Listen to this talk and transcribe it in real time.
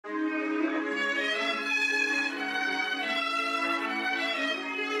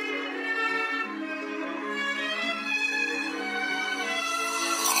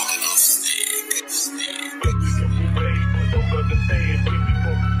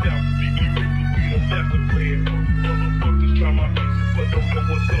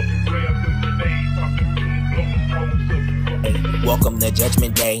the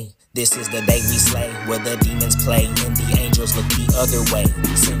judgment day. This is the day we slay, where the demons play and the angels look the other way.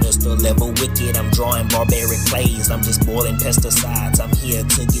 Sinister level wicked, I'm drawing barbaric plays. I'm just boiling pesticides, I'm here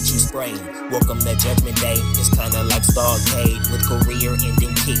to get you sprayed. Welcome to Judgment Day, it's kinda like Starcade, with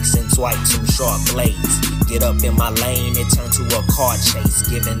career-ending kicks and swipes from sharp blades. Get up in my lane, it turned to a car chase,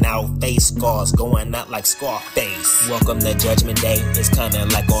 giving out face scars, going out like Scarface. Welcome to Judgment Day, it's kinda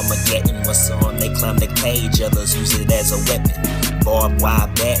like Armageddon, where some they climb the cage, others use it as a weapon. Barbed wire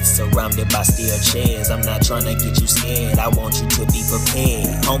bats surrounded by steel chairs. I'm not trying to get you scared, I want you to be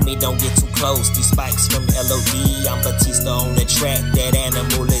prepared. Homie, don't get too close, these spikes from LOD. I'm Batista on the track, that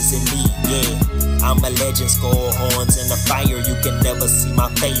animal is in me, yeah. I'm a legend, score horns in the fire, you can never see my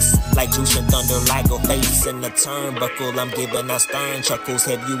face. Like juice and thunder, like a face in the turnbuckle. I'm giving out stern chuckles.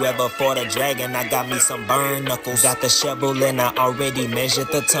 Have you ever fought a dragon? I got me some burn knuckles. Got the shovel and I already measured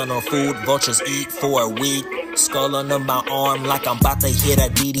the tunnel. Food vultures eat for a week. Skull under my arm like I'm about to hit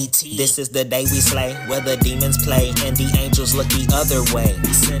a DDT. This is the day we slay, where the demons play and the angels look the other way.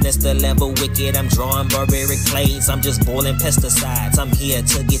 Sinister level wicked, I'm drawing barbaric plays. I'm just boiling pesticides, I'm here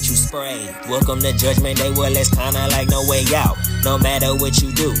to get you sprayed. Welcome to Judgment Day, well it's kinda like no way out. No matter what you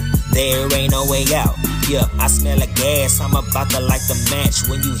do, there ain't no way out. Yeah, I smell a gas, I'm about to light the match.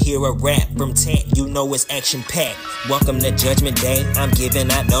 When you hear a rap from Tent, you know it's action-packed. Welcome to Judgment Day, I'm giving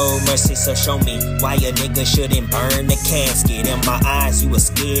out no mercy. So show me why a nigga shouldn't burn the casket. In my eyes, you a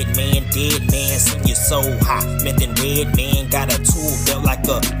scared man, dead man, seen you so hot. Meth and red man, got a tool built like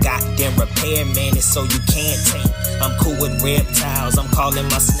a goddamn repair man. It's so you can't take. I'm cool with reptiles, I'm calling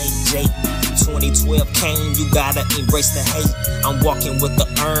my snake Jake. 2012 came, you gotta embrace the hate. I'm walking with the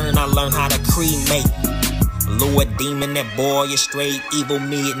urn, I learned how to cremate. Lord Demon, that boy is straight evil.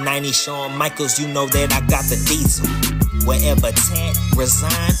 Mid-90s Shawn Michaels, you know that I got the diesel. Wherever Tent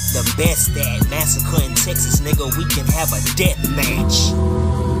resign, the best at Massacre in Texas, nigga, we can have a death match.